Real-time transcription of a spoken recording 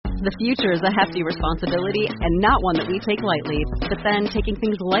The future is a hefty responsibility and not one that we take lightly. But then taking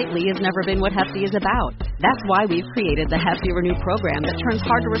things lightly has never been what Hefty is about. That's why we've created the Hefty Renew program that turns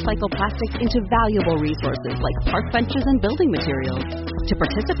hard-to-recycle plastics into valuable resources like park benches and building materials. To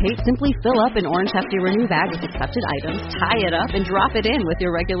participate, simply fill up an orange Hefty Renew bag with accepted items, tie it up, and drop it in with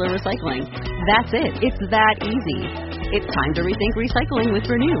your regular recycling. That's it. It's that easy. It's time to rethink recycling with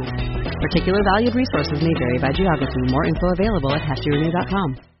Renew. Particular valued resources may vary by geography. More info available at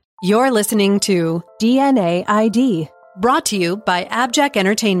heftyrenew.com. You're listening to DNA ID, brought to you by Abject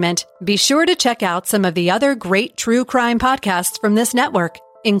Entertainment. Be sure to check out some of the other great true crime podcasts from this network,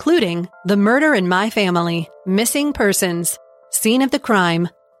 including The Murder in My Family, Missing Persons, Scene of the Crime,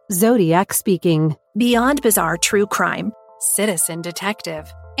 Zodiac Speaking, Beyond Bizarre True Crime, Citizen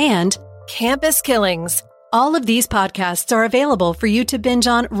Detective, and Campus Killings. All of these podcasts are available for you to binge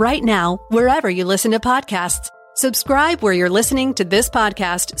on right now, wherever you listen to podcasts. Subscribe where you're listening to this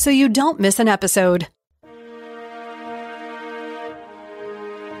podcast so you don't miss an episode.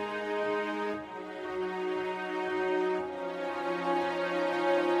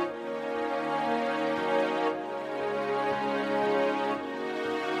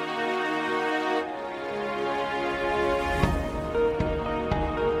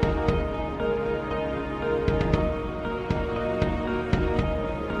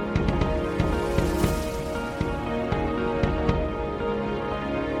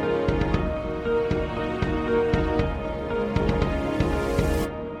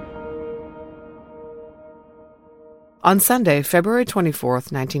 On Sunday, February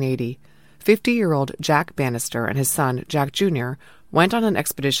 24th, 1980, 50-year-old Jack Bannister and his son, Jack Jr., went on an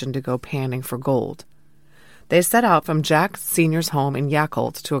expedition to go panning for gold. They set out from Jack Sr.'s home in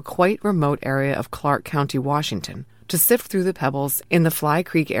Yakult to a quite remote area of Clark County, Washington, to sift through the pebbles in the Fly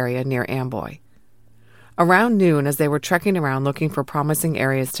Creek area near Amboy. Around noon, as they were trekking around looking for promising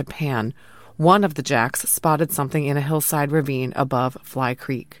areas to pan, one of the Jacks spotted something in a hillside ravine above Fly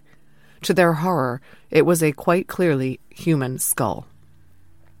Creek. To their horror, it was a quite clearly human skull.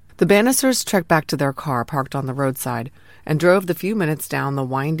 The Bannisters trekked back to their car parked on the roadside and drove the few minutes down the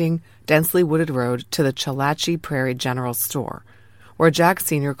winding, densely wooded road to the Chalatchie Prairie General Store, where Jack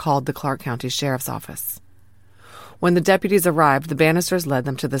Sr. called the Clark County Sheriff's Office. When the deputies arrived, the Bannisters led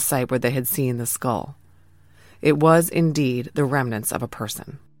them to the site where they had seen the skull. It was indeed the remnants of a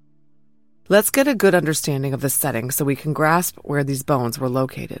person. Let's get a good understanding of the setting so we can grasp where these bones were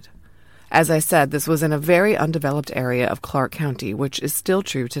located. As I said, this was in a very undeveloped area of Clark County, which is still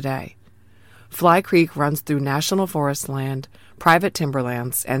true today. Fly Creek runs through national forest land, private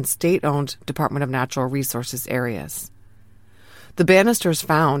timberlands, and state-owned Department of Natural Resources areas. The Bannisters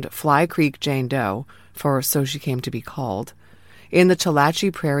found Fly Creek Jane Doe, for so she came to be called, in the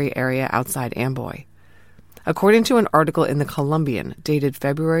Chalatchie Prairie area outside Amboy. According to an article in the Columbian dated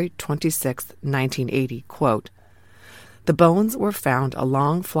February 26, 1980, quote, "The bones were found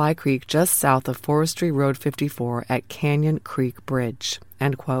along Fly Creek just south of Forestry Road 54 at Canyon Creek Bridge,"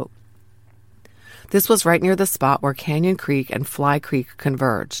 end quote. This was right near the spot where Canyon Creek and Fly Creek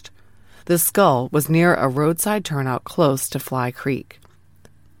converged. The skull was near a roadside turnout close to Fly Creek.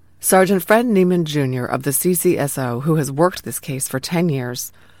 Sergeant Fred Neiman Jr. of the CCSO, who has worked this case for 10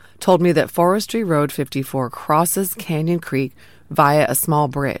 years, told me that Forestry Road 54 crosses Canyon Creek via a small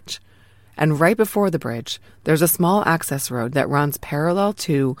bridge, and right before the bridge, there's a small access road that runs parallel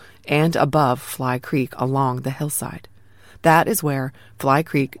to and above Fly Creek along the hillside. That is where Fly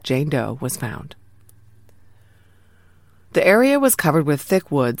Creek Jane Doe was found. The area was covered with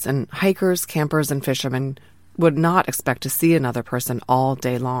thick woods, and hikers, campers, and fishermen would not expect to see another person all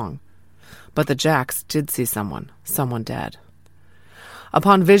day long. But the Jacks did see someone dead.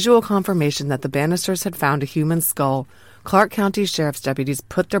 Upon visual confirmation that the Bannisters had found a human skull, Clark County Sheriff's deputies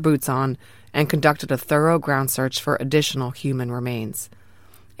put their boots on and conducted a thorough ground search for additional human remains.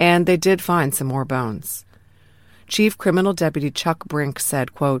 And they did find some more bones. Chief Criminal Deputy Chuck Brink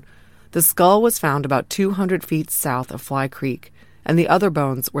said, quote, "The skull was found about 200 feet south of Fly Creek, and the other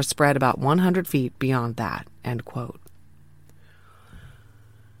bones were spread about 100 feet beyond that," end quote.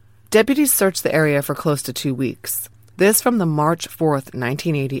 Deputies searched the area for close to 2 weeks. This from the March 4th,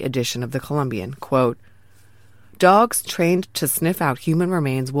 1980 edition of the Columbian, quote, "Dogs trained to sniff out human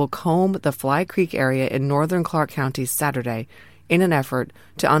remains will comb the Fly Creek area in northern Clark County Saturday in an effort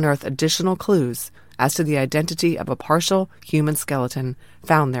to unearth additional clues as to the identity of a partial human skeleton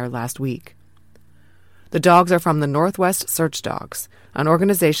found there last week. The dogs are from the Northwest Search Dogs, an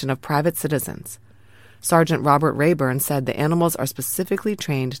organization of private citizens. Sergeant Robert Rayburn said the animals are specifically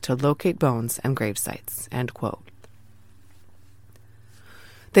trained to locate bones and grave sites," end quote.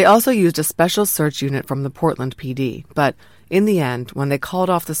 They also used a special search unit from the Portland PD, but in the end, when they called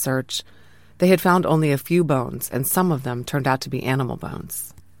off the search, they had found only a few bones, and some of them turned out to be animal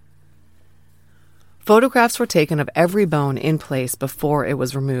bones. Photographs were taken of every bone in place before it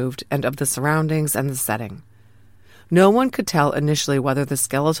was removed and of the surroundings and the setting. No one could tell initially whether the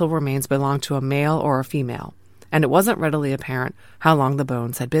skeletal remains belonged to a male or a female, and it wasn't readily apparent how long the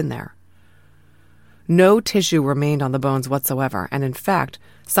bones had been there. No tissue remained on the bones whatsoever, and in fact,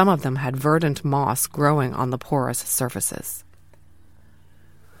 some of them had verdant moss growing on the porous surfaces.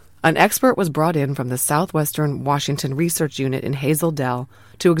 An expert was brought in from the Southwestern Washington Research Unit in Hazel Dell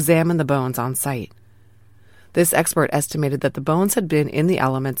to examine the bones on site. This expert estimated that the bones had been in the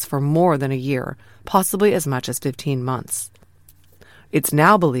elements for more than a year, possibly as much as 15 months. It's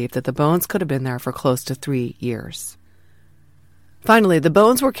now believed that the bones could have been there for close to 3 years. Finally, the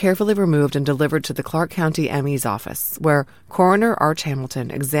bones were carefully removed and delivered to the Clark County ME's office, where Coroner Arch Hamilton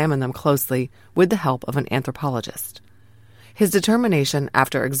examined them closely with the help of an anthropologist. His determination,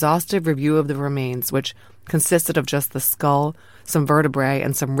 after exhaustive review of the remains, which consisted of just the skull, some vertebrae,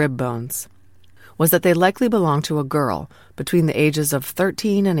 and some rib bones, was that they likely belonged to a girl between the ages of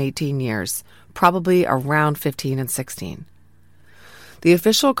 13 and 18 years, probably around 15 and 16. The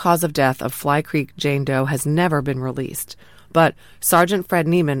official cause of death of Fly Creek Jane Doe has never been released, but Sergeant Fred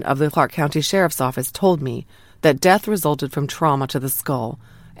Neiman of the Clark County Sheriff's Office told me that death resulted from trauma to the skull,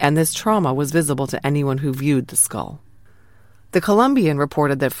 and this trauma was visible to anyone who viewed the skull. The Columbian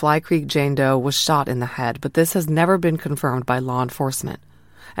reported that Fly Creek Jane Doe was shot in the head, but this has never been confirmed by law enforcement,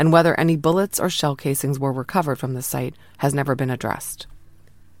 and whether any bullets or shell casings were recovered from the site has never been addressed.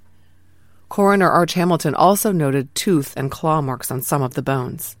 Coroner Arch Hamilton also noted tooth and claw marks on some of the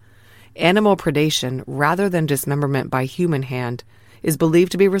bones. Animal predation, rather than dismemberment by human hand, is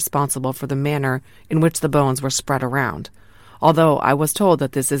believed to be responsible for the manner in which the bones were spread around, although I was told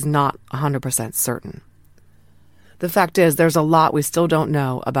that this is not 100% certain. The fact is, there's a lot we still don't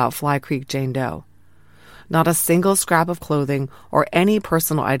know about Fly Creek Jane Doe. Not a single scrap of clothing or any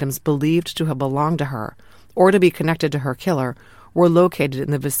personal items believed to have belonged to her or to be connected to her killer were located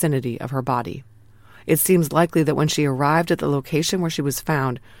in the vicinity of her body. It seems likely that when she arrived at the location where she was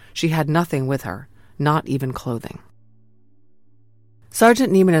found, she had nothing with her, not even clothing.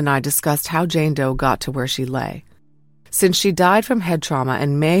 Sergeant Neiman and I discussed how Jane Doe got to where she lay. Since she died from head trauma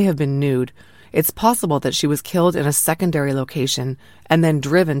and may have been nude, it's possible that she was killed in a secondary location and then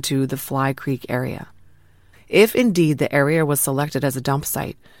driven to the Fly Creek area. If indeed the area was selected as a dump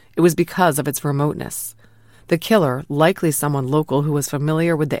site, it was because of its remoteness. The killer, likely someone local who was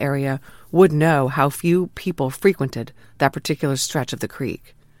familiar with the area, would know how few people frequented that particular stretch of the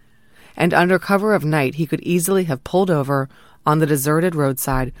creek. And under cover of night, he could easily have pulled over on the deserted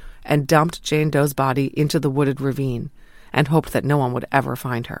roadside and dumped Jane Doe's body into the wooded ravine and hoped that no one would ever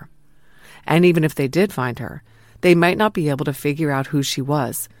find her. And even if they did find her, they might not be able to figure out who she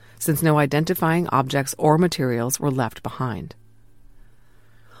was, since no identifying objects or materials were left behind.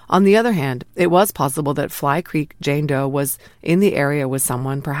 On the other hand, it was possible that Fly Creek Jane Doe was in the area with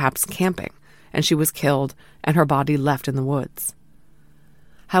someone, perhaps camping, and she was killed and her body left in the woods.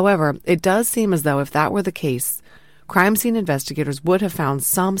 However, it does seem as though if that were the case, crime scene investigators would have found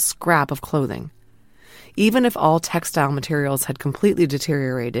some scrap of clothing. Even if all textile materials had completely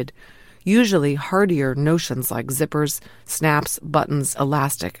deteriorated, usually hardier notions like zippers, snaps, buttons,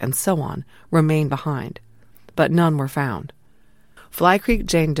 elastic, and so on remained behind, but none were found. Fly Creek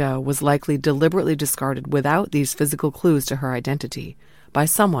Jane Doe was likely deliberately discarded without these physical clues to her identity by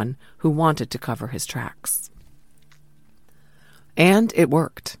someone who wanted to cover his tracks. And it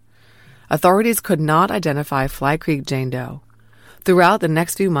worked. Authorities could not identify Fly Creek Jane Doe. Throughout the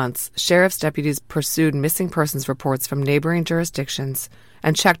next few months, sheriff's deputies pursued missing persons reports from neighboring jurisdictions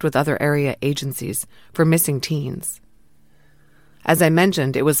and checked with other area agencies for missing teens. As I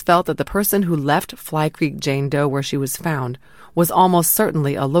mentioned, it was felt that the person who left Fly Creek Jane Doe where she was found was almost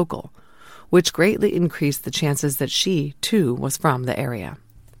certainly a local, which greatly increased the chances that she, too, was from the area.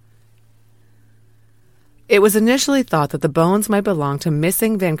 It was initially thought that the bones might belong to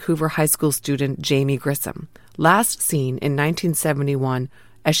missing Vancouver high school student Jamie Grissom, last seen in 1971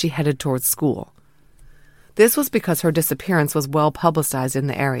 as she headed towards school. This was because her disappearance was well publicized in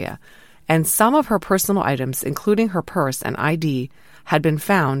the area, and some of her personal items, including her purse and ID, had been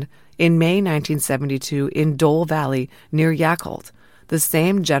found in May 1972 in Dole Valley near Yakult, the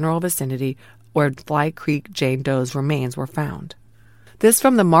same general vicinity where Fly Creek Jane Doe's remains were found. This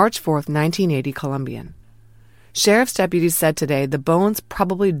from the March 4, 1980 Columbian. Sheriff's deputies said today the bones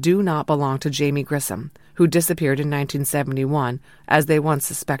probably do not belong to Jamie Grissom, who disappeared in 1971, as they once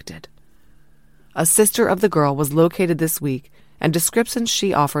suspected. A sister of the girl was located this week, and descriptions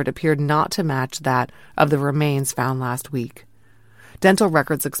she offered appeared not to match that of the remains found last week. Dental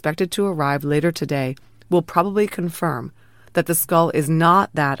records expected to arrive later today will probably confirm that the skull is not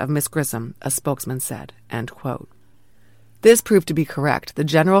that of Miss Grissom, a spokesman said, end quote. This proved to be correct. The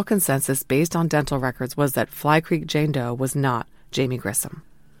general consensus based on dental records was that Fly Creek Jane Doe was not Jamie Grissom.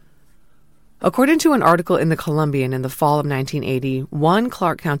 According to an article in the Columbian in the fall of 1980, one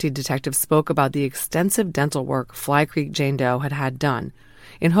Clark County detective spoke about the extensive dental work Fly Creek Jane Doe had had done,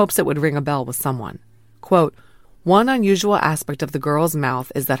 in hopes it would ring a bell with someone. Quote, "One unusual aspect of the girl's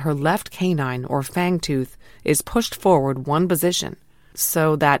mouth is that her left canine or fang tooth is pushed forward one position,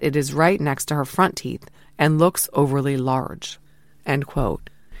 so that it is right next to her front teeth and looks overly large." End quote.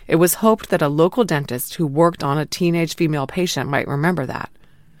 It was hoped that a local dentist who worked on a teenage female patient might remember that.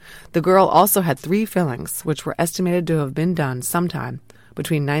 The girl also had 3 fillings, which were estimated to have been done sometime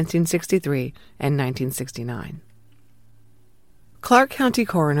between 1963 and 1969. Clark County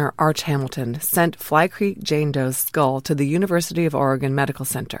Coroner Arch Hamilton sent Fly Creek Jane Doe's skull to the University of Oregon Medical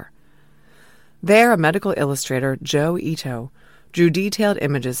Center. There, a medical illustrator, Joe Ito, drew detailed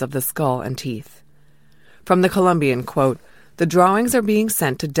images of the skull and teeth. From the Columbian, quote, "The drawings are being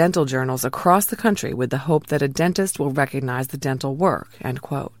sent to dental journals across the country with the hope that a dentist will recognize the dental work," end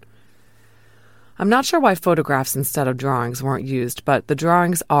quote. I'm not sure why photographs instead of drawings weren't used, but the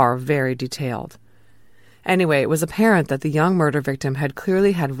drawings are very detailed. Anyway, it was apparent that the young murder victim had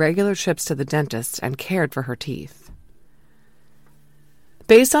clearly had regular trips to the dentist and cared for her teeth.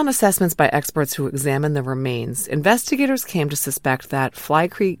 Based on assessments by experts who examined the remains, investigators came to suspect that Fly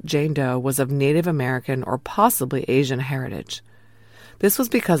Creek Jane Doe was of Native American or possibly Asian heritage. This was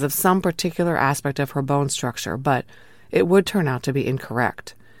because of some particular aspect of her bone structure, but it would turn out to be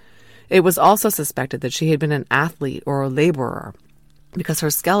incorrect. It was also suspected that she had been an athlete or a laborer, because her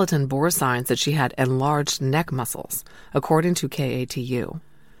skeleton bore signs that she had enlarged neck muscles, according to KATU.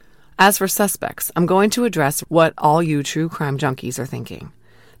 As for suspects, I'm going to address what all you true crime junkies are thinking.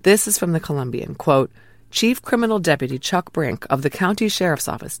 This is from the Columbian, quote, "Chief Criminal Deputy Chuck Brink of the County Sheriff's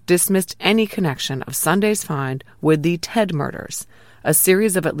Office dismissed any connection of Sunday's find with the Ted murders, a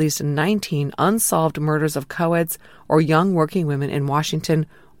series of at least 19 unsolved murders of co-eds or young working women in Washington,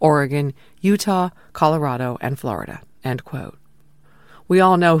 Oregon, Utah, Colorado, and Florida," end quote. We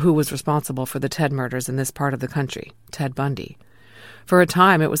all know who was responsible for the Ted murders in this part of the country, Ted Bundy. For a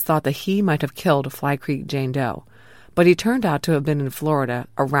time, it was thought that he might have killed Fly Creek Jane Doe, but he turned out to have been in Florida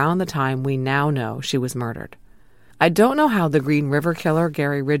around the time we now know she was murdered. I don't know how the Green River killer,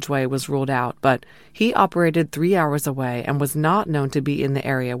 Gary Ridgway, was ruled out, but he operated 3 hours away and was not known to be in the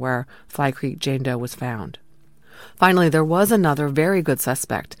area where Fly Creek Jane Doe was found. Finally, there was another very good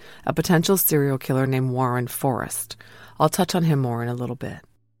suspect, a potential serial killer named Warren Forrest. I'll touch on him more in a little bit.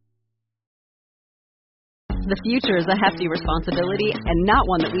 The future is a hefty responsibility and not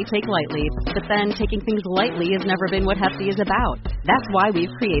one that we take lightly. But then taking things lightly has never been what Hefty is about. That's why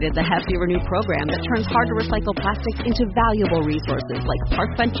we've created the Hefty Renew program that turns hard-to-recycle plastics into valuable resources like park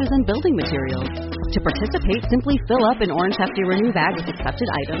benches and building materials. To participate, simply fill up an orange Hefty Renew bag with accepted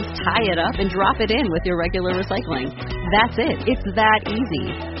items, tie it up, and drop it in with your regular recycling. That's it. It's that easy.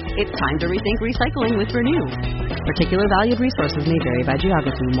 It's time to rethink recycling with Renew. Particular valued resources may vary by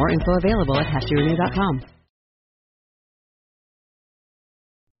geography. More info available at heftyrenew.com.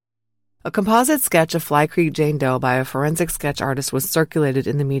 A composite sketch of Fly Creek Jane Doe by a forensic sketch artist was circulated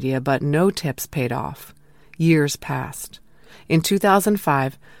in the media, but no tips paid off. Years passed. In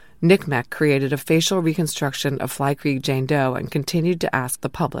 2005, NCMEC created a facial reconstruction of Fly Creek Jane Doe and continued to ask the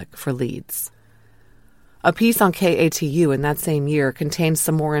public for leads. A piece on KATU in that same year contained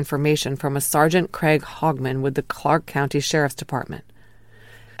some more information from a Sergeant Craig Hogman with the Clark County Sheriff's Department.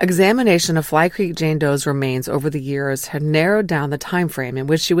 Examination of Fly Creek Jane Doe's remains over the years had narrowed down the time frame in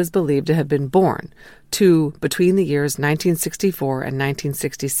which she was believed to have been born to between the years 1964 and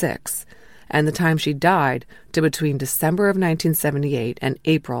 1966, and the time she died to between December of 1978 and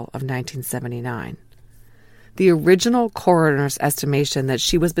April of 1979. The original coroner's estimation that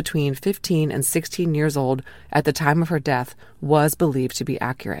she was between 15 and 16 years old at the time of her death was believed to be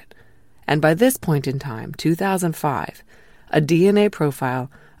accurate. And by this point in time, 2005, a DNA profile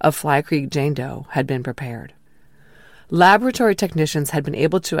of Fly Creek Jane Doe had been prepared. Laboratory technicians had been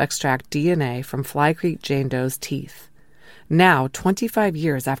able to extract DNA from Fly Creek Jane Doe's teeth. Now, 25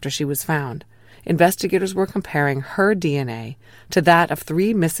 years after she was found, investigators were comparing her DNA to that of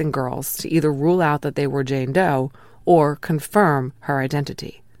 3 missing girls to either rule out that they were Jane Doe or confirm her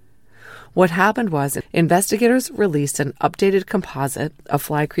identity. What happened was investigators released an updated composite of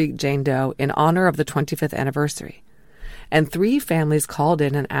Fly Creek Jane Doe in honor of the 25th anniversary, and 3 families called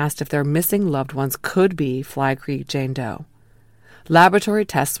in and asked if their missing loved ones could be Fly Creek Jane Doe. Laboratory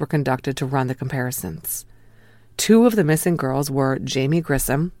tests were conducted to run the comparisons. 2 of the missing girls were Jamie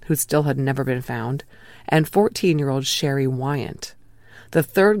Grissom, who still had never been found, and 14-year-old Sherry Wyant. The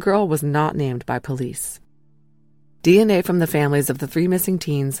third girl was not named by police. DNA from the families of the 3 missing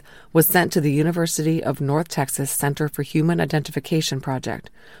teens was sent to the University of North Texas Center for Human Identification Project,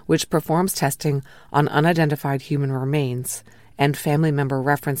 which performs testing on unidentified human remains and family member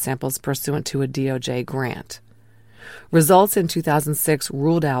reference samples pursuant to a DOJ grant. Results in 2006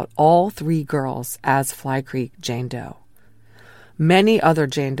 ruled out all 3 girls as Fly Creek Jane Doe. Many other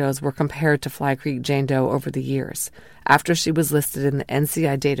Jane Does were compared to Fly Creek Jane Doe over the years, after she was listed in the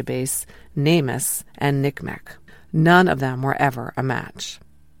NCI database, NamUs, and NCMEC. None of them were ever a match.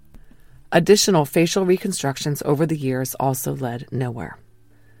 Additional facial reconstructions over the years also led nowhere.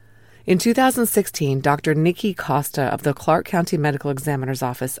 In 2016, Dr. Nikki Costa of the Clark County Medical Examiner's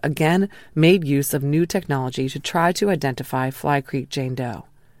Office again made use of new technology to try to identify Fly Creek Jane Doe.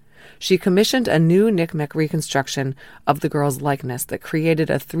 She commissioned a new NCMEC reconstruction of the girl's likeness that created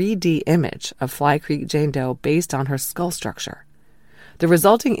a 3D image of Fly Creek Jane Doe based on her skull structure. The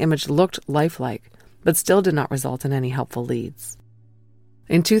resulting image looked lifelike, but still did not result in any helpful leads.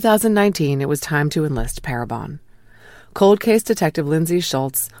 In 2019, it was time to enlist Parabon. Cold case detective Lindsay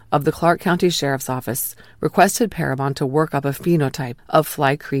Schultz of the Clark County Sheriff's Office requested Parabon to work up a phenotype of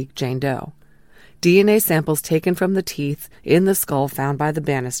Fly Creek Jane Doe. DNA samples taken from the teeth in the skull found by the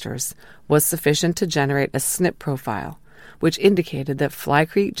Bannisters was sufficient to generate a SNP profile, which indicated that Fly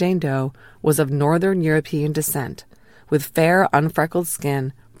Creek Jane Doe was of Northern European descent, with fair, unfreckled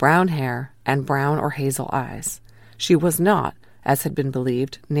skin, brown hair, and brown or hazel eyes. She was not, as had been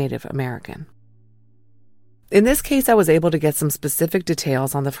believed, Native American. In this case, I was able to get some specific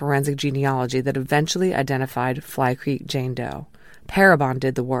details on the forensic genealogy that eventually identified Fly Creek Jane Doe. Parabon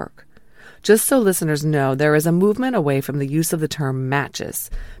did the work. Just so listeners know, there is a movement away from the use of the term matches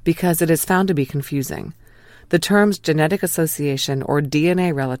because it is found to be confusing. The terms genetic association or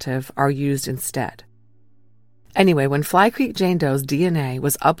DNA relative are used instead. Anyway, when Fly Creek Jane Doe's DNA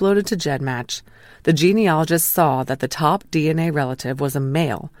was uploaded to GEDmatch, the genealogist saw that the top DNA relative was a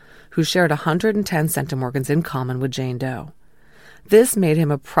male who shared 110 centimorgans in common with Jane Doe. This made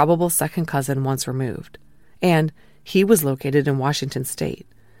him a probable second cousin once removed, and he was located in Washington state.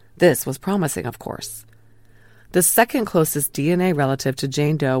 This was promising, of course. The second closest DNA relative to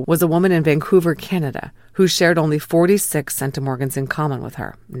Jane Doe was a woman in Vancouver, Canada, who shared only 46 centimorgans in common with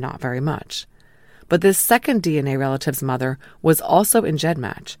her, not very much. But this second DNA relative's mother was also in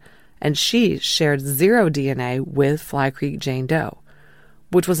GEDmatch, and she shared 0 DNA with Fly Creek Jane Doe,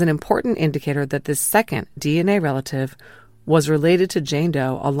 which was an important indicator that this second DNA relative was related to Jane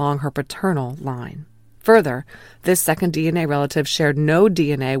Doe along her paternal line. Further, this second DNA relative shared no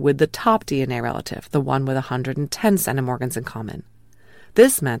DNA with the top DNA relative, the one with 110 centimorgans in common.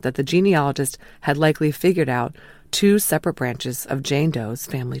 This meant that the genealogist had likely figured out 2 separate branches of Jane Doe's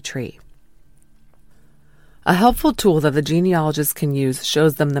family tree. A helpful tool that the genealogist can use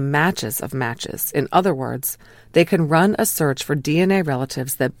shows them the matches of matches. In other words, they can run a search for DNA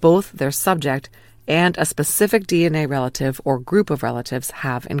relatives that both their subject and a specific DNA relative or group of relatives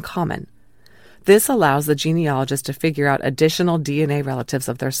have in common. This allows the genealogist to figure out additional DNA relatives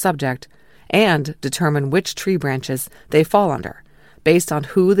of their subject and determine which tree branches they fall under, based on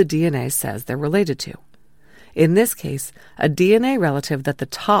who the DNA says they're related to. In this case, a DNA relative that the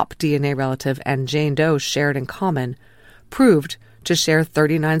top DNA relative and Jane Doe shared in common proved to share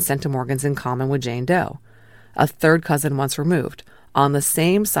 39 centimorgans in common with Jane Doe, a third cousin once removed, on the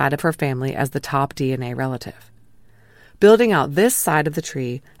same side of her family as the top DNA relative. Building out this side of the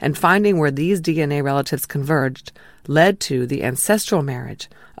tree and finding where these DNA relatives converged led to the ancestral marriage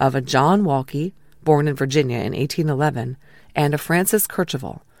of a John Walke, born in Virginia in 1811, and a Frances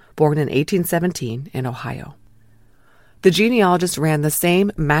Kercheval, born in 1817 in Ohio. The genealogist ran the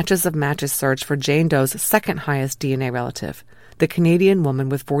same matches of matches search for Jane Doe's second highest DNA relative, the Canadian woman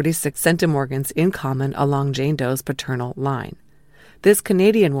with 46 centimorgans in common along Jane Doe's paternal line. This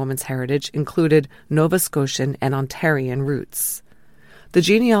Canadian woman's heritage included Nova Scotian and Ontarian roots. The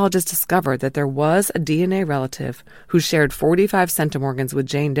genealogist discovered that there was a DNA relative who shared 45 centimorgans with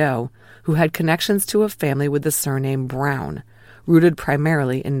Jane Doe, who had connections to a family with the surname Brown, rooted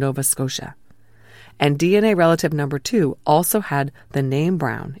primarily in Nova Scotia. And DNA relative number 2 also had the name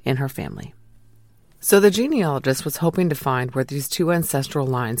Brown in her family. So the genealogist was hoping to find where these 2 ancestral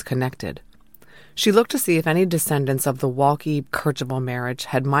lines connected. She looked to see if any descendants of the Walke-Kercheval marriage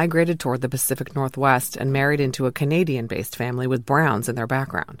had migrated toward the Pacific Northwest and married into a Canadian-based family with Browns in their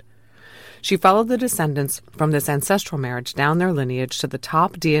background. She followed the descendants from this ancestral marriage down their lineage to the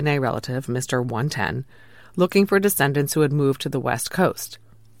top DNA relative, Mr. 110, looking for descendants who had moved to the West Coast.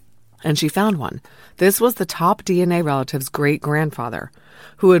 And she found one. This was the top DNA relative's great-grandfather,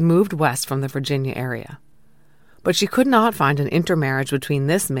 who had moved west from the Virginia area. But she could not find an intermarriage between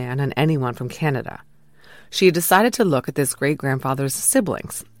this man and anyone from Canada. She had decided to look at this great-grandfather's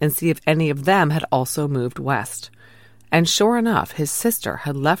siblings and see if any of them had also moved west. And sure enough, his sister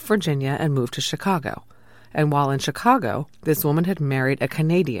had left Virginia and moved to Chicago. And while in Chicago, this woman had married a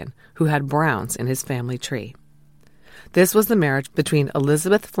Canadian who had Browns in his family tree. This was the marriage between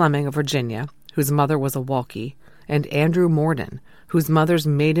Elizabeth Fleming of Virginia, whose mother was a Walkie, and Andrew Morden, whose mother's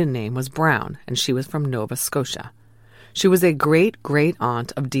maiden name was Brown, and she was from Nova Scotia. She was a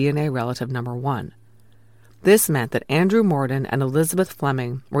great-great-aunt of DNA relative number 1. This meant that Andrew Morden and Elizabeth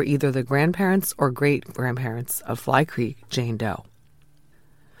Fleming were either the grandparents or great-grandparents of Fly Creek Jane Doe.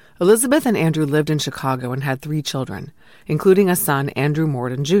 Elizabeth and Andrew lived in Chicago and had 3 children, including a son, Andrew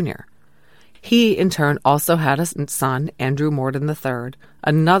Morden Jr. He, in turn, also had a son, Andrew Morden III,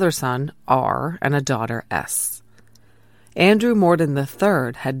 another son, R., and a daughter, S. Andrew Morden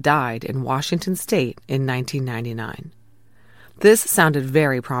III had died in Washington State in 1999. This sounded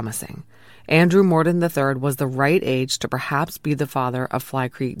very promising. Andrew Morden III was the right age to perhaps be the father of Fly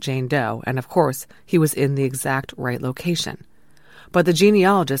Creek Jane Doe, and of course, he was in the exact right location. But the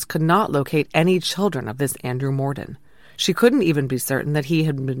genealogist could not locate any children of this Andrew Morden. She couldn't even be certain that he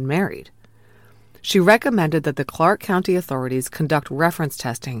had been married. She recommended that the Clark County authorities conduct reference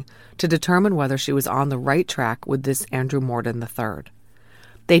testing to determine whether she was on the right track with this Andrew Morden III.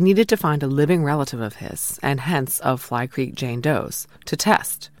 They needed to find a living relative of his, and hence of Fly Creek Jane Doe's, to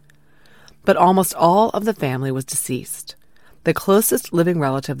test. But almost all of the family was deceased. The closest living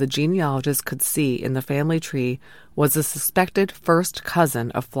relative the genealogist could see in the family tree was the suspected first cousin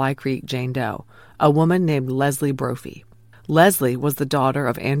of Fly Creek Jane Doe, a woman named Leslie Brophy. Leslie was the daughter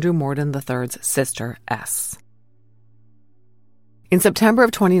of Andrew Morden III's sister, S. In September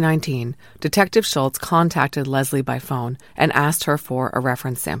of 2019, Detective Schultz contacted Leslie by phone and asked her for a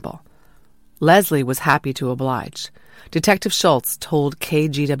reference sample. Leslie was happy to oblige. Detective Schultz told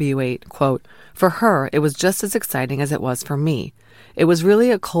KGW8, quote, "For her, it was just as exciting as it was for me. It was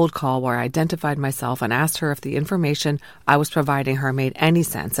really a cold call where I identified myself and asked her if the information I was providing her made any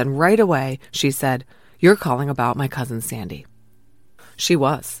sense, and right away she said, 'You're calling about my cousin Sandy.'" She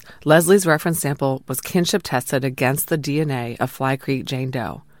was. Leslie's reference sample was kinship tested against the DNA of Fly Creek Jane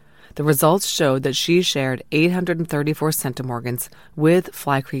Doe. The results showed that she shared 834 centimorgans with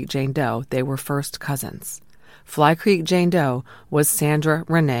Fly Creek Jane Doe. They were first cousins. Fly Creek Jane Doe was Sandra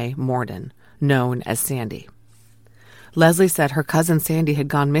Renee Morden, known as Sandy. Leslie said her cousin Sandy had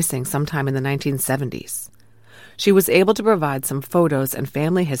gone missing sometime in the 1970s. She was able to provide some photos and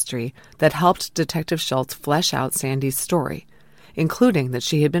family history that helped Detective Schultz flesh out Sandy's story, including that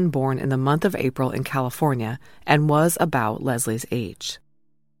she had been born in the month of April in California and was about Leslie's age.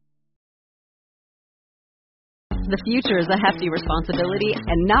 The future is a hefty responsibility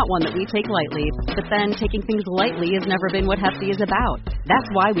and not one that we take lightly. But then, taking things lightly has never been what Hefty is about. That's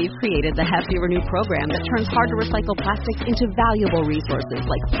why we've created the Hefty Renew program that turns hard-to-recycle plastics into valuable resources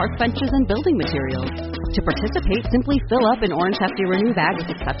like park benches and building materials. To participate, simply fill up an orange Hefty Renew bag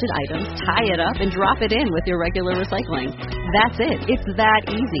with accepted items, tie it up, and drop it in with your regular recycling. That's it. It's that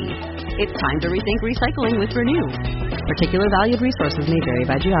easy. It's time to rethink recycling with Renew. Particular valued resources may vary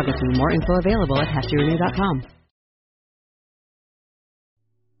by geography. More info available at heftyrenew.com.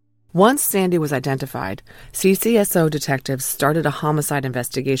 Once Sandy was identified, CCSO detectives started a homicide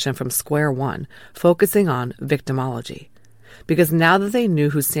investigation from square one, focusing on victimology. Because now that they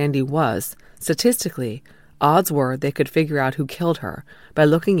knew who Sandy was, statistically, odds were they could figure out who killed her by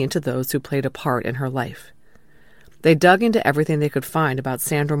looking into those who played a part in her life. They dug into everything they could find about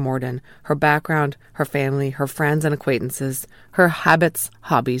Sandra Morden, her background, her family, her friends and acquaintances, her habits,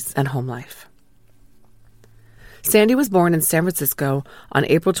 hobbies, and home life. Sandy was born in San Francisco on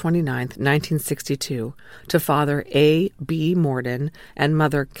April 29, 1962, to father A. B. Morden and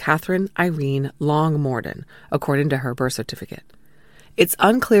mother Catherine Irene Long Morden, according to her birth certificate. It's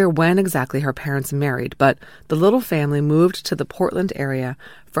unclear when exactly her parents married, but the little family moved to the Portland area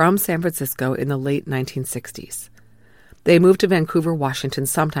from San Francisco in the late 1960s. They moved to Vancouver, Washington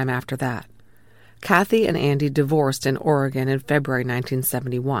sometime after that. Kathy and Andy divorced in Oregon in February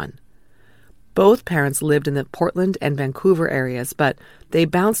 1971. Both parents lived in the Portland and Vancouver areas, but they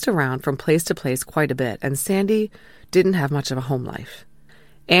bounced around from place to place quite a bit, and Sandy didn't have much of a home life.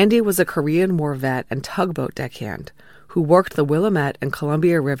 Andy was a Korean War vet and tugboat deckhand who worked the Willamette and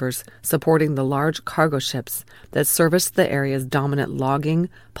Columbia rivers supporting the large cargo ships that serviced the area's dominant logging,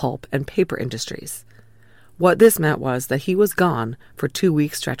 pulp, and paper industries. What this meant was that he was gone for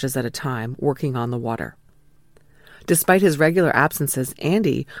 2-week stretches at a time working on the water. Despite his regular absences,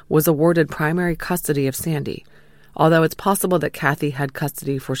 Andy was awarded primary custody of Sandy, although it's possible that Kathy had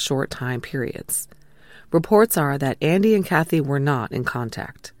custody for short time periods. Reports are that Andy and Kathy were not in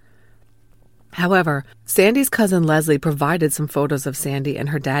contact. However, Sandy's cousin Leslie provided some photos of Sandy and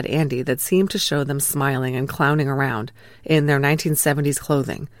her dad Andy that seemed to show them smiling and clowning around in their 1970s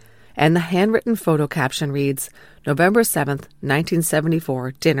clothing, and the handwritten photo caption reads, November 7th,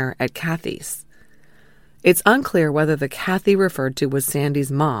 1974, dinner at Kathy's. It's unclear whether the Kathy referred to was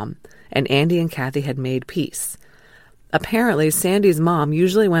Sandy's mom, and Andy and Kathy had made peace. Apparently, Sandy's mom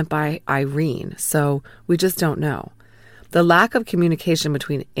usually went by Irene, so we just don't know. The lack of communication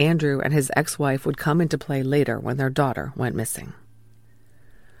between Andrew and his ex-wife would come into play later when their daughter went missing.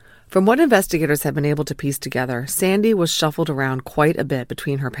 From what investigators have been able to piece together, Sandy was shuffled around quite a bit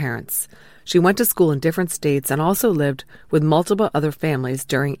between her parents. She went to school in different states and also lived with multiple other families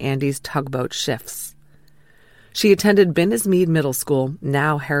during Andy's tugboat shifts. She attended Binnismead Middle School,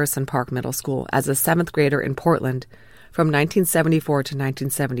 now Harrison Park Middle School, as a 7th grader in Portland from 1974 to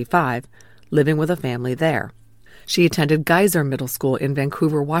 1975, living with a family there. She attended Geyser Middle School in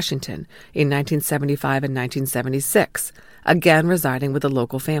Vancouver, Washington in 1975 and 1976, again residing with a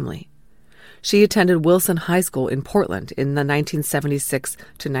local family. She attended Wilson High School in Portland in the 1976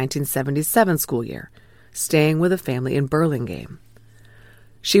 to 1977 school year, staying with a family in Burlingame.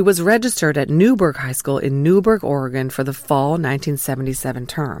 She was registered at Newburgh High School in Newburgh, Oregon for the fall 1977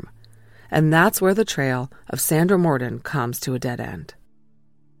 term. And that's where the trail of Sandra Morden comes to a dead end.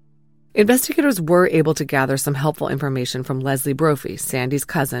 Investigators were able to gather some helpful information from Leslie Brophy, Sandy's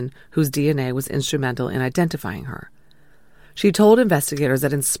cousin, whose DNA was instrumental in identifying her. She told investigators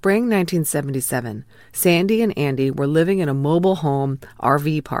that in spring 1977, Sandy and Andy were living in a mobile home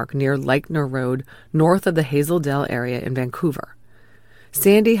RV park near Leichner Road, north of the Hazeldale area in Vancouver.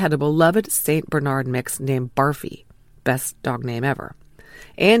 Sandy had a beloved St. Bernard mix named Barfy, best dog name ever.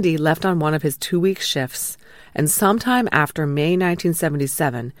 Andy left on one of his 2-week shifts, and sometime after May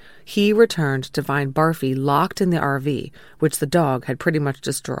 1977, he returned to find Barfy locked in the RV, which the dog had pretty much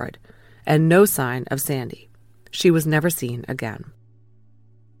destroyed, and no sign of Sandy. She was never seen again.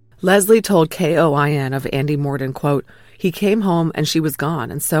 Leslie told KOIN of Andy Morden, quote, "He came home and she was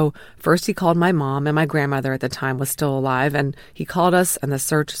gone, and so first he called my mom, and my grandmother at the time was still alive, and he called us and the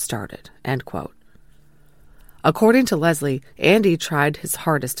search started," end quote. According to Leslie, Andy tried his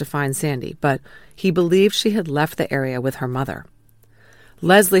hardest to find Sandy, but he believed she had left the area with her mother.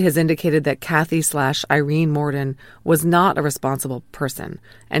 Leslie has indicated that Kathy/Irene Morden was not a responsible person,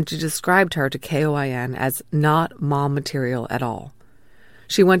 and she described her to KOIN as not mom material at all.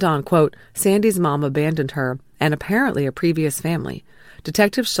 She went on, quote, "Sandy's mom abandoned her and apparently a previous family.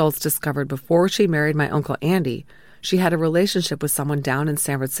 Detective Schultz discovered before she married my uncle Andy, she had a relationship with someone down in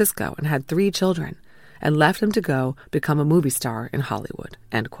San Francisco and had 3 children, and left him to go become a movie star in Hollywood,"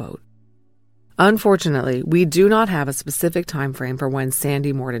 end quote. Unfortunately, we do not have a specific time frame for when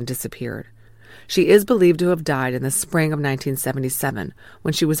Sandy Morden disappeared. She is believed to have died in the spring of 1977,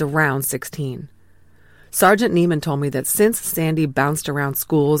 when she was around 16. Sergeant Neiman told me that since Sandy bounced around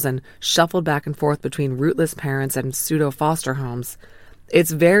schools and shuffled back and forth between rootless parents and pseudo-foster homes,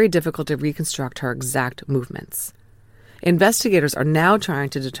 it's very difficult to reconstruct her exact movements. Investigators are now trying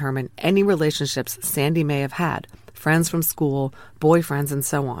to determine any relationships Sandy may have had, friends from school, boyfriends, and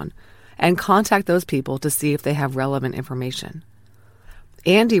so on, and contact those people to see if they have relevant information.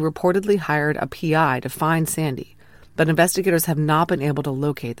 Andy reportedly hired a PI to find Sandy, but investigators have not been able to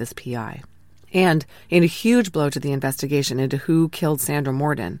locate this PI. And in a huge blow to the investigation into who killed Sandra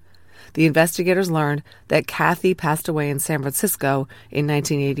Morden, the investigators learned that Kathy passed away in San Francisco in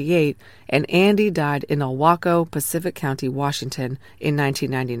 1988 and Andy died in Ilwaco, Pacific County, Washington in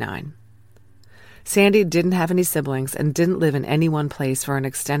 1999. Sandy didn't have any siblings and didn't live in any one place for an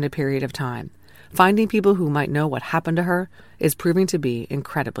extended period of time. Finding people who might know what happened to her is proving to be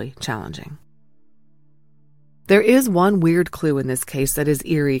incredibly challenging. There is one weird clue in this case that is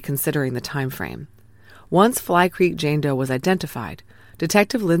eerie considering the time frame. Once Fly Creek Jane Doe was identified,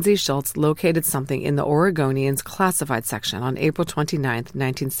 Detective Lindsay Schultz located something in the Oregonian's classified section on April 29,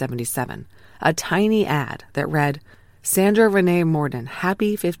 1977, a tiny ad that read, "Sandra Renee Morden,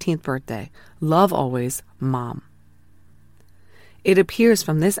 happy 15th birthday. Love always, Mom." It appears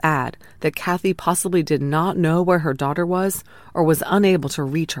from this ad that Kathy possibly did not know where her daughter was or was unable to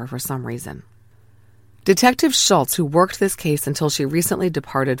reach her for some reason. Detective Schultz, who worked this case until she recently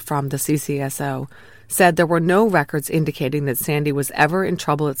departed from the CCSO, said there were no records indicating that Sandy was ever in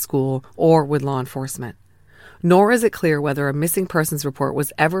trouble at school or with law enforcement. Nor is it clear whether a missing persons report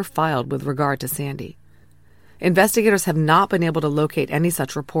was ever filed with regard to Sandy. Investigators have not been able to locate any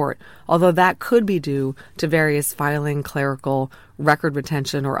such report, although that could be due to various filing, clerical, record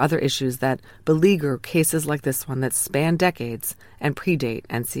retention, or other issues that beleaguer cases like this one that span decades and predate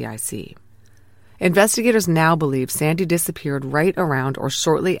NCIC. Investigators now believe Sandy disappeared right around or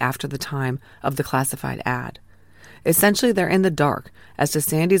shortly after the time of the classified ad. Essentially, they're in the dark as to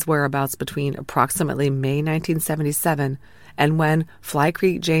Sandy's whereabouts between approximately May 1977 and when Fly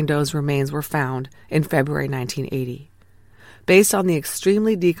Creek Jane Doe's remains were found in February 1980. Based on the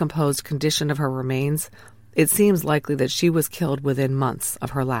extremely decomposed condition of her remains, it seems likely that she was killed within months of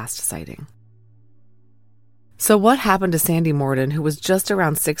her last sighting. So what happened to Sandy Morden, who was just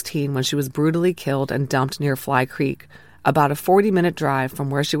around 16 when she was brutally killed and dumped near Fly Creek, about a 40-minute drive from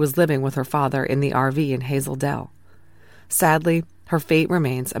where she was living with her father in the RV in Hazel Dell? Sadly, her fate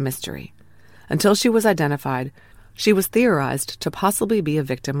remains a mystery. Until she was identified, she was theorized to possibly be a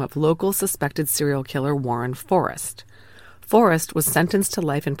victim of local suspected serial killer Warren Forrest. Forrest was sentenced to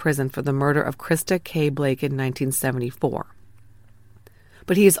life in prison for the murder of Krista K. Blake in 1974.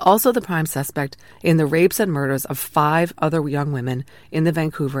 But he is also the prime suspect in the rapes and murders of 5 other young women in the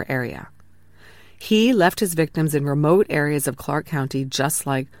Vancouver area. He left his victims in remote areas of Clark County just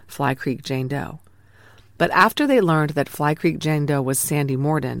like Fly Creek Jane Doe. But after they learned that Fly Creek Jane Doe was Sandy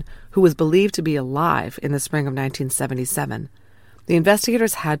Morden, who was believed to be alive in the spring of 1977, the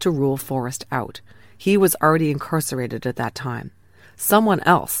investigators had to rule Forrest out. He was already incarcerated at that time. Someone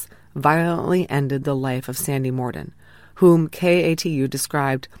else violently ended the life of Sandy Morden, whom KATU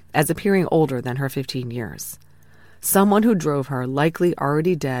described as appearing older than her 15 years. Someone who drove her, likely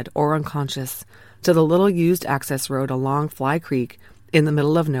already dead or unconscious, to the little used access road along Fly Creek in the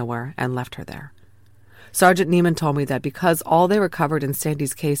middle of nowhere and left her there. Sergeant Neiman told me that because all they recovered in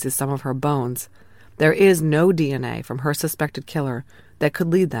Sandy's case is some of her bones, there is no DNA from her suspected killer that could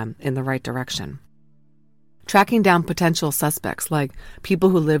lead them in the right direction. Tracking down potential suspects, like people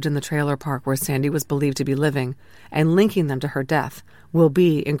who lived in the trailer park where Sandy was believed to be living, and linking them to her death, will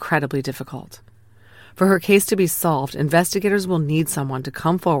be incredibly difficult. For her case to be solved, investigators will need someone to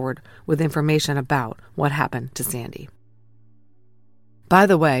come forward with information about what happened to Sandy. By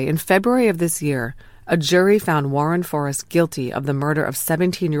the way, in February of this year, a jury found Warren Forrest guilty of the murder of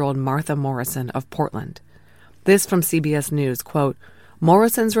 17-year-old Martha Morrison of Portland. This from CBS News, quote,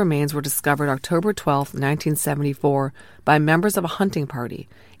 Morrison's remains were discovered October 12, 1974, by members of a hunting party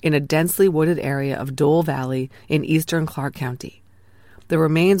in a densely wooded area of Dole Valley in eastern Clark County. The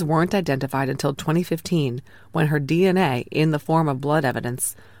remains weren't identified until 2015, when her DNA, in the form of blood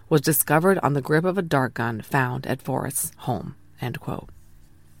evidence, was discovered on the grip of a dart gun found at Forrest's home, end quote.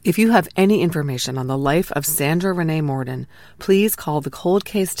 If you have any information on the life of Sandra Renee Morden, please call the Cold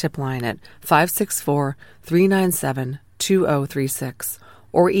Case Tip Line at 564-397-2036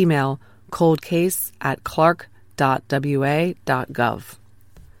 or email coldcase@clark.wa.gov.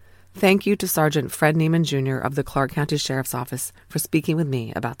 Thank you to Sergeant Fred Neiman Jr. of the Clark County Sheriff's Office for speaking with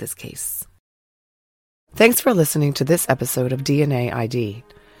me about this case. Thanks for listening to this episode of DNA ID.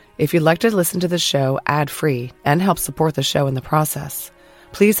 If you'd like to listen to the show ad-free and help support the show in the process,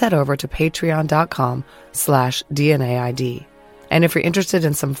 please head over to patreon.com/DNAID. And if you're interested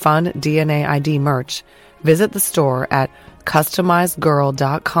in some fun DNA ID merch, visit the store at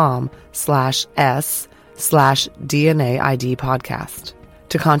customizedgirl.com/s/DNAID podcast.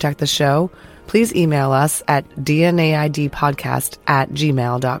 To contact the show, please email us at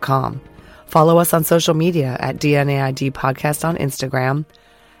dnaidpodcast@gmail.com. Follow us on social media at DNAID Podcast on Instagram,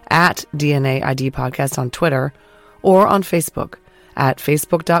 at DNAID Podcast on Twitter, or on Facebook at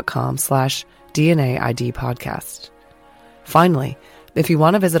facebook.com/DNAID Podcast. Finally, if you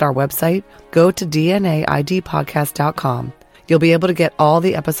want to visit our website, go to DNAIDpodcast.com. You'll be able to get all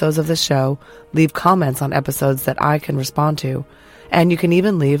the episodes of the show, leave comments on episodes that I can respond to, and you can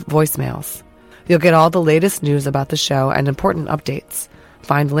even leave voicemails. You'll get all the latest news about the show and important updates.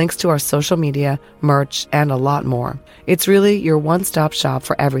 Find links to our social media, merch, and a lot more. It's really your one-stop shop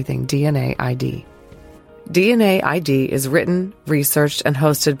for everything DNA ID. DNA ID is written, researched, and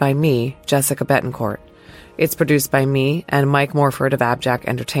hosted by me, Jessica Betancourt. It's produced by me and Mike Morford of Abjack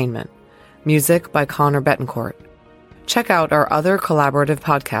Entertainment. Music by Connor Betancourt. Check out our other collaborative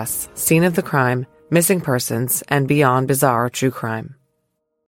podcasts, Scene of the Crime, Missing Persons, and Beyond Bizarre True Crime.